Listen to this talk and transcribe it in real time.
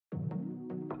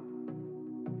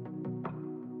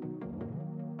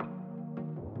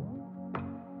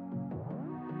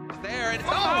there, and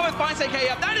somehow it finds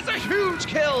AK up. That is a huge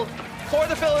kill for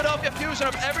the Philadelphia Fusion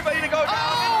of everybody to go down.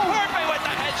 And Carpe with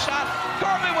the headshot,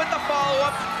 Carpe with the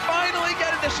follow-up, finally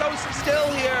getting to show some skill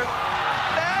here.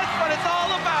 That's what it's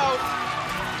all about.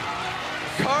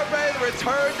 Carpe, the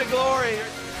return to glory.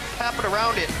 Happen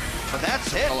around it, but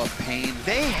that's it. Of pain.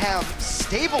 They have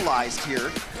stabilized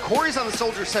here. Corey's on the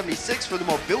Soldier 76 for the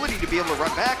mobility to be able to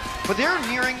run back, but they're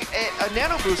nearing a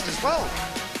nano boost as well.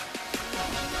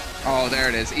 Oh, there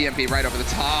it is. EMP right over the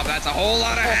top. That's a whole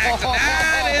lot of hacks.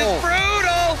 That is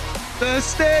brutal. The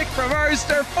stick from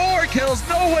Erster. 4 kills.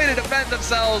 No way to defend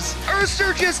themselves.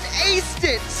 Erster just aced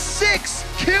it. 6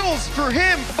 kills for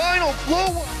him. Final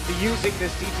blow. Using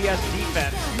this DPS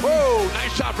defense. Whoa,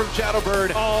 nice shot from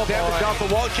Shadowbird. Oh, damage off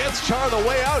the wall. Gets Char the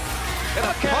way out.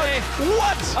 And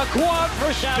what? A quad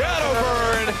for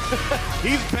Shadowbird.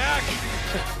 He's back.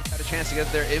 Had a chance to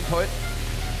get their input.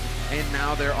 And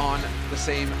now they're on the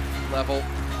same level.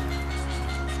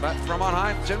 But from on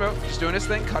high, Jinro just doing his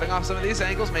thing, cutting off some of these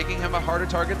angles, making him a harder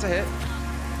target to hit.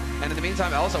 And in the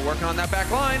meantime, Elsa working on that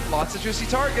back line. Lots of juicy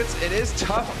targets. It is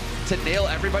tough to nail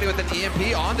everybody with an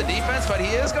EMP on the defense, but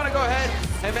he is going to go ahead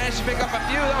and manage to pick up a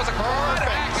few. That was a good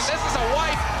hack, and this is a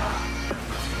wipe.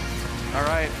 All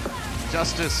right,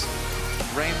 Justice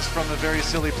reigns from a very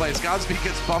silly place. Godspeed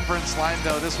gets bumper and slime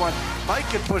though. This one might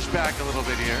get pushed back a little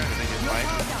bit here. I think it might.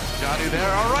 Johnny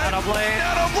there, all right.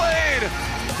 Nanoblade!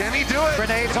 Can he do it?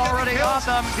 Grenades already on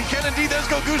them. He can indeed. There's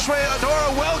go Gushue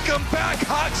Adora. Welcome back,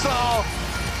 Haxal.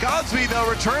 Godspeed though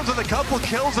returns with a couple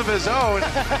kills of his own.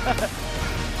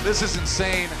 This is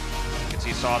insane. You can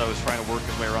see Sato is trying to work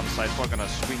his way around the side. He's going to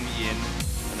swing in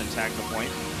and then tag the point.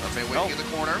 Okay, waiting in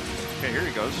the corner. Okay, here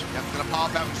he goes. Yep, gonna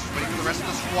pop out, just waiting for the rest of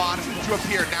the squad to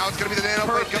appear. Now it's gonna be the nano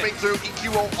blade coming through.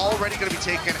 EQO already gonna be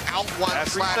taken out one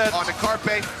flat onto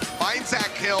Carpe. Finds that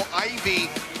kill. Ivy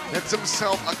gets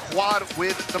himself a quad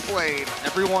with the blade.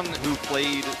 Everyone who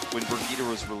played when Vertigo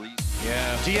was released.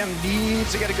 Yeah. GM needs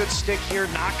to get a good stick here.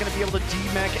 Not going to be able to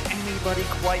demech anybody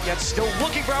quite yet. Still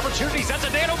looking for opportunities. That's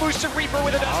a nano booster Reaper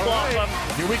with a Death Blossom.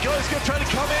 Here we go. He's gonna try to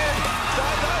come in.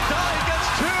 He gets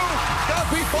 2.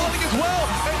 Godspeed falling as well.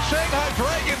 And Shanghai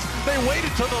Dragons, they waited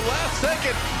till the last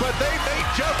second, but they may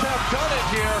just have done it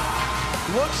here.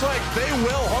 Looks like they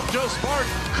will. Hongjo Spark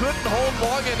couldn't hold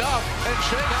long enough, and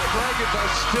Shanghai Dragons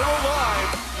are still alive.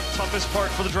 Toughest part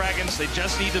for the Dragons. They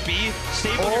just need to be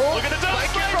stable. Look at the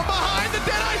Like from behind, the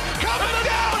Deadeye coming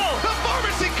down. The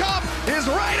Pharmacy Cop is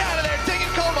right out of there, taking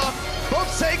coma.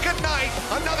 Both say goodnight.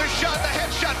 Another shot, the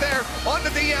headshot there onto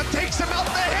the DM, takes him out.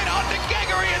 The hit onto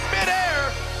Geggery in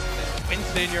midair.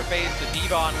 Winston in your face, the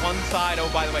Diva on one side. Oh,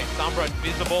 by the way, Sombra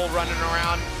invisible running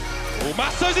around. Oh,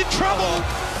 Masso's in trouble.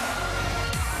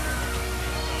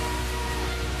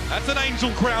 That's an Angel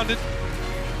grounded.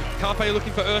 Carpe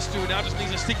looking for Erstu, now just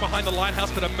needs to stick behind the lighthouse,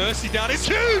 but a Mercy down is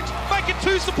huge! Making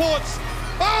 2 supports!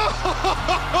 Oh!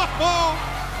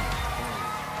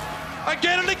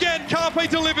 Again and again, Carpe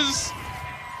delivers!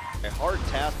 A hard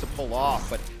task to pull off,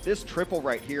 but this triple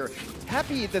right here,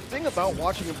 Happy, the thing about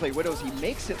watching him play Widows, he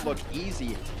makes it look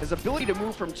easy. His ability to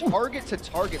move from target to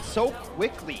target so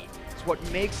quickly is what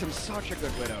makes him such a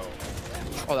good Widow.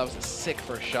 Oh, that was a sick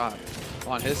first shot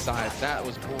on his side. That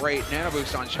was great. Nano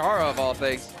boost on Chara of all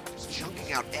things.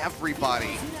 Chunking out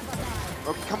everybody.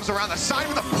 Comes around the side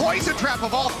with a poison trap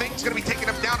of all things, gonna be taking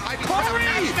him down. Ivy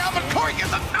now, but Corey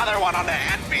gets another one on the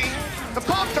Envy. The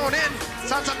bomb thrown in.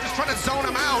 Sounds like just trying to zone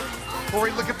him out.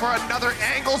 Corey looking for another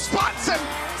angle, spots him.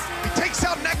 He takes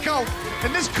out Neko,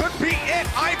 and this could be it.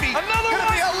 Ivy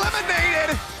gonna be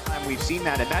eliminated. And we've seen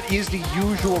that, and that is the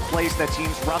usual place that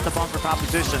teams run the bunker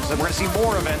competitions, and we're gonna see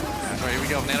more of it. That's right, here we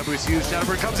go. Nano boost used.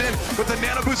 Shadowbird comes in with the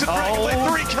nano boost and Dragon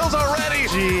Blade. 3 kills already.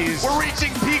 Jeez. We're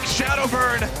reaching peak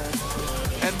Shadowbird.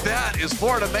 And that is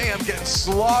Florida Mayhem getting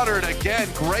slaughtered again.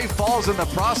 Gray falls in the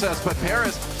process, but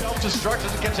Paris self-destruct,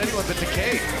 doesn't catch anyone but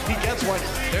Decay. He gets one.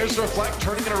 There's the Reflect,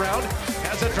 turning it around.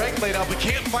 Has that Dragon Blade out, but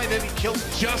can't find any kills.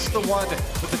 Just the one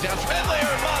with the dash. And Lair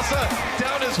and Masa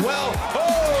down as well.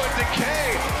 Oh, and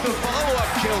Decay, the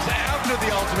follow-up kills after the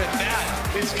ultimate. That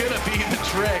is gonna be the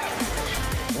trick.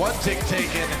 1 tick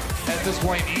taken at this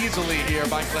point easily here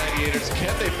by Gladiators.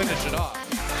 Can they finish it off?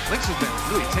 Lynx has been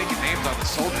really taking names on the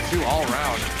Soldier too all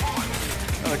around.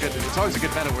 It's always a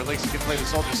good meta where Lynx can play the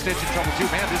Soldier. Stitch in trouble too.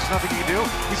 Man, there's nothing he can do.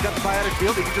 He's got the biotic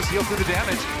field. He can just heal through the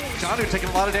damage. Janu taking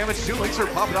a lot of damage too. Lynx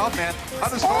are popping off, man. On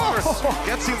his forward.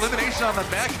 Gets the elimination on the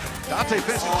mech. Dante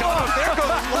finishes. There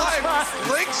goes live.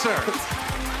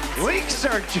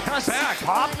 Lynxer just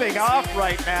popping off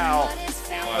right now.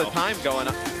 The time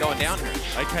going down here.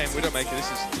 AK and Widowmaker,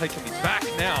 this is taking me back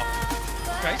now.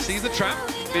 Okay, sees the trap.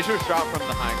 Visual drop from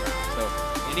the high ground, so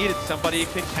you needed somebody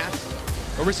who could cast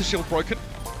Orisa shield broken.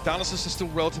 Dallas is still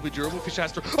relatively durable. Fisher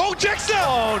has to... Oh, Jexter!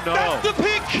 Oh, no. That's the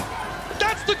pick!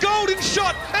 That's the golden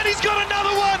shot! And he's got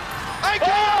another one! AKM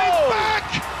is back!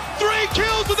 3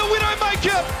 kills with the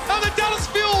Widowmaker! And the Dallas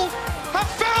Fuel have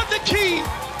found the key!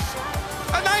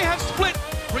 And they have split.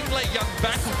 Bring Late Young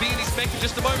back will be in his mech in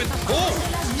just a moment. Oh!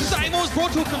 Seymour's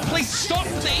brought to a complete stop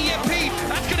for the EMP.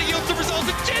 That's going to yield some results.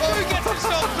 And Jenru gets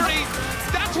himself 3.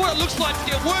 That's what it looks like to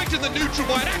get worked in the neutral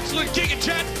by an absolute Giga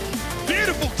Chat.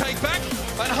 Beautiful take back.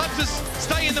 And Hunters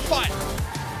stay in the fight.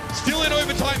 Still in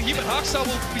overtime here, but Haksar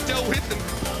will be dealt with. And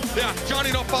yeah,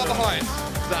 Johnny not far behind.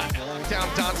 That down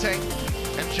Dante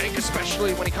and Jake,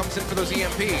 especially when he comes in for those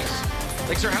EMPs.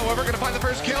 Things are, however, going to find the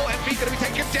first kill. MP going to be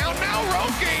taken down now.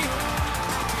 Roki.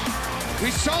 We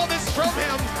saw this from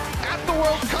him at the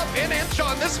World Cup in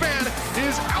Incheon. This man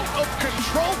is out of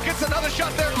control. Gets another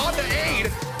shot there on the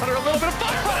aid. Under a little bit of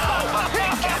fire. Oh, he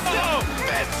gets him!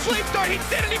 Mid-sleep dart. He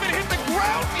didn't even hit the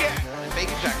ground yet.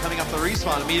 Bacon Jack coming up the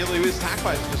respawn immediately with his attack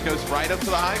visor, just goes right up to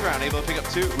the high ground, able to pick up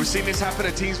 2. We've seen this happen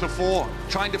to teams before.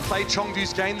 Trying to play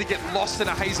Chengdu's game, they get lost in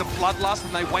a haze of bloodlust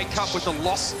and they wake up with the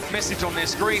loss message on their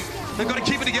screen. They've got to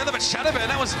keep it together, but Shadowbear,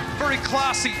 that was very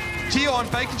classy. Keo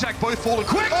and Bacon Jack both falling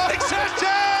quick. Oh,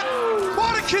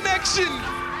 what a connection!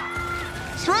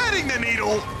 Threading the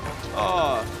needle.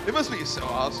 Oh, it must be so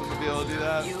awesome to be able to do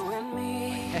that.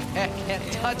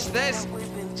 Can't touch this.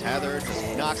 Tether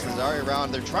just knocks Nazari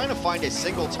around. They're trying to find a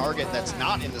single target that's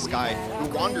not in the sky, who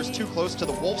wanders too close to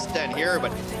the Wolf's Den here,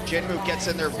 but Jinmu gets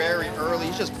in there very early.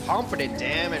 He's just pumping in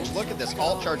damage. Look at this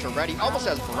alt charge already. Almost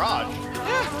has Barrage.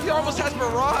 Yeah, he almost has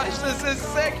Barrage. This is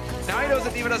sick. Now he knows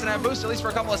that D.Va doesn't have boost, at least for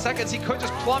a couple of seconds. He could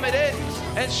just plummet in.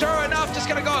 And sure enough, just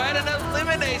gonna go ahead and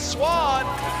eliminate Swan.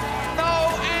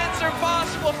 No answer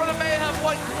possible for the Mayhem.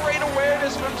 What great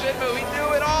awareness from Jinmu. He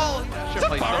knew it all. Should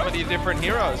play so many different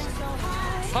heroes.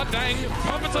 Hot dang,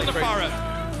 puppets on the Farah.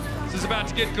 This is about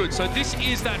to get good. So this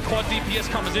is that quad DPS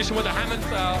composition with the Hammond,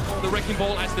 the Wrecking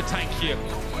Ball as the tank here.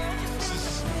 This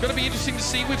is going to be interesting to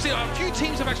see. We've seen a few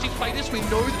teams have actually played this. We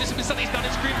know that this has been something he's done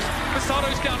in scrims.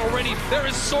 Masato's down already. There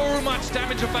is so much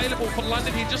damage available for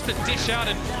London here just to dish out,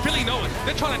 and Philly know it.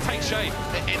 They're trying to take shade.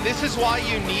 And this is why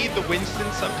you need the Winston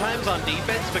sometimes on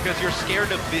defense, because you're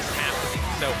scared of this happening.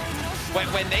 So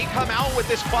when they come out with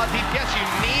this quad DPS, you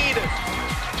need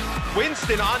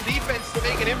Winston on defense to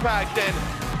make an impact, and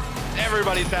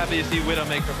everybody's happy to see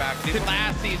Widowmaker back. This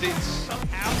last season,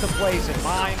 Have the plays in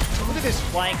mind. Look at this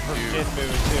flank from Jinmu,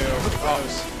 too.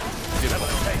 Beautiful.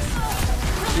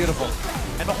 Beautiful.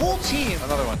 And the whole team,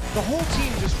 Another one. the whole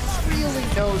team just really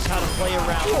knows how to play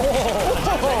around.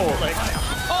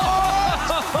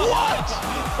 What?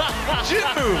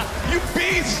 Jinmu, you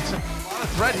beast!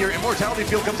 Threat here. Immortality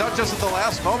Field comes out just at the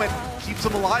last moment. Keeps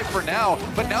him alive for now.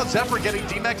 But now Zephyr getting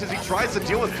demexed as he tries to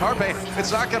deal with Carpe.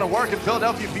 It's not going to work. And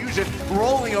Philadelphia Fusion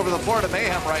rolling over the Florida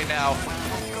Mayhem right now.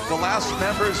 The last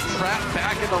members trapped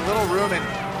back in the little room, and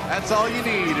that's all you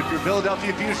need if you're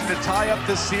Philadelphia Fusion to tie up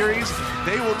this series.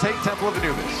 They will take Temple of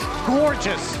Anubis.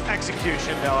 Gorgeous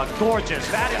execution, Noah. Gorgeous.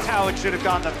 That is how it should have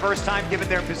gone the first time, given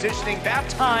their positioning. That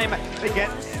time, they get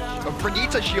A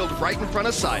Brigitte shield right in front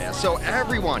of Saya. So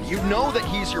everyone, you know that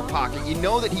he's your pocket. You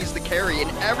know that he's the carry,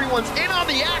 and everyone's in on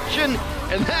the action,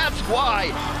 and that's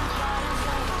why.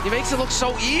 He makes it look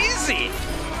so easy.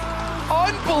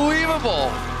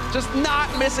 Unbelievable. Just not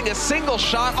missing a single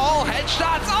shot. All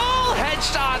headshots, all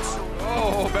headshots.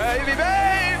 Oh, baby,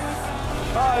 babe.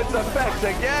 Oh, it's effects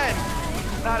again.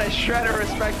 Not a shred of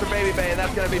respect for Baby Bay.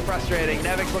 That's going to be frustrating.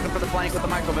 Nevic's looking for the flank with the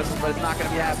micro missiles, but it's not going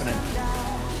to be happening.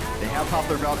 They have popped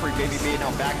their Valkyrie. Baby B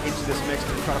now back into this mix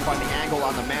to try to find the angle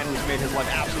on the man who's made his life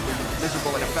absolutely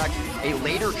miserable. In effect, a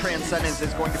later Transcendence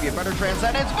is going to be a better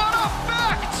Transcendence, but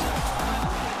effect!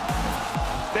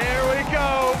 There we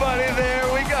go, buddy. There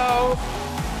we go.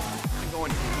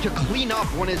 Going to clean up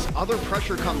when his other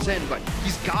pressure comes in, but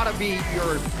he's got to be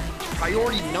your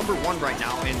priority number one right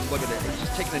now. And look at it. He's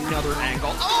just taking another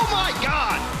angle. Oh, my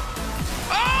God!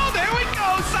 Oh, there we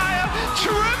go, Saya.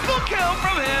 Triple kill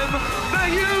from him. The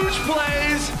huge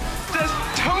plays. Just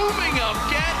tombing him.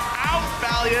 Get out,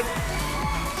 Valiant.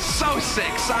 So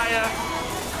sick, Saya.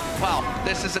 Well,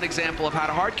 this is an example of how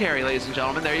to hard carry, ladies and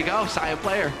gentlemen. There you go, Saya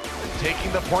player.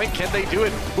 Taking the point, can they do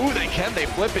it? Ooh, they can, they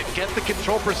flip it, get the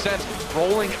control percent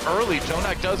rolling early.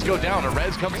 Jonak does go down, a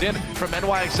res comes in from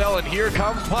NYXL, and here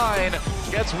comes Pine.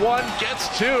 Gets one, gets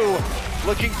two,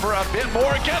 looking for a bit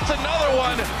more, gets another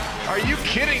one. Are you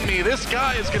kidding me? This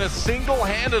guy is gonna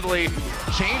single-handedly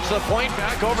change the point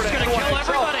back over to NYXL. He's gonna kill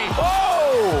everybody.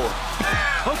 Oh!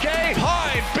 Okay,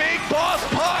 Pine, Big Boss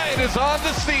Pine is on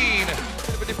the scene.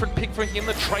 A different pick for him,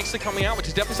 the Tracer coming out, which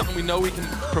is definitely something we know we can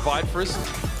provide for us.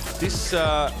 This,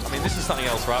 I mean, this is something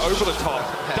else, right? Over the top.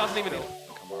 Doesn't even...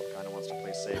 Come up, kind of wants to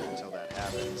play safe until that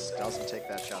happens. Doesn't take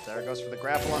that shot. There goes for the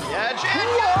grapple on the edge. He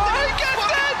gets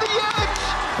at the edge!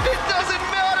 It doesn't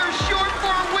matter. Short 4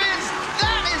 wins.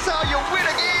 That is how you win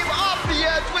a game off the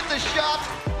edge with the shot.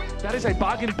 That is a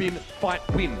bargain bin fight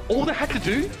win. All they had to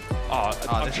do...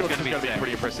 I'm sure this is going to be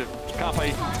pretty impressive.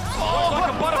 Carpe. Oh,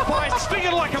 like a butterfly,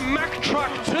 stinging like a Mack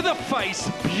truck to the face.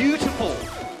 Beautiful.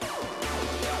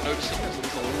 Noticing there's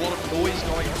a lot of noise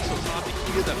going on, so it's hard to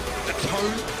hear the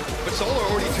tone. But Solo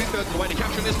already 2/3 of the way to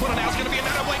capturing this one, and now it's going to be a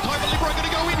matter of wait time, but Libero going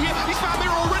to go in here. He's found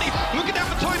Mirror already. Looking down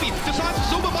for Toby. Decides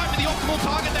Zuma might be the optimal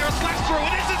target there. A slash through,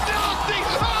 and this is nasty.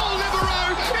 Oh,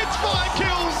 Libero! It's 5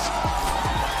 kills.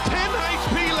 10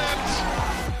 HP left.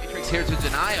 Matrix here to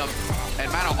deny him. And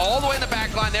Mano all the way in the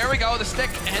back line. There we go. The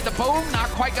stick and the boom. Not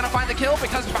quite going to find the kill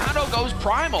because Mano goes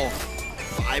primal.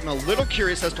 I'm a little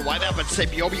curious as to why that, but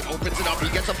Spitfya opens it up. He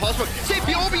gets a plus one.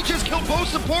 Spitfya just killed both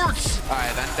supports. All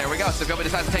right, then there we go. Spitfya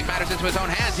decides to take matters into his own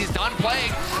hands. He's done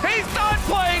playing. He's done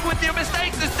playing with your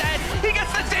mistakes instead. He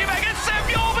gets the team back, and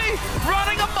Spitfya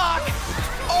running amok.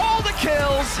 All the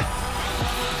kills.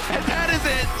 And that is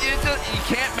it. You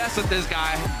can't mess with this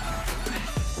guy.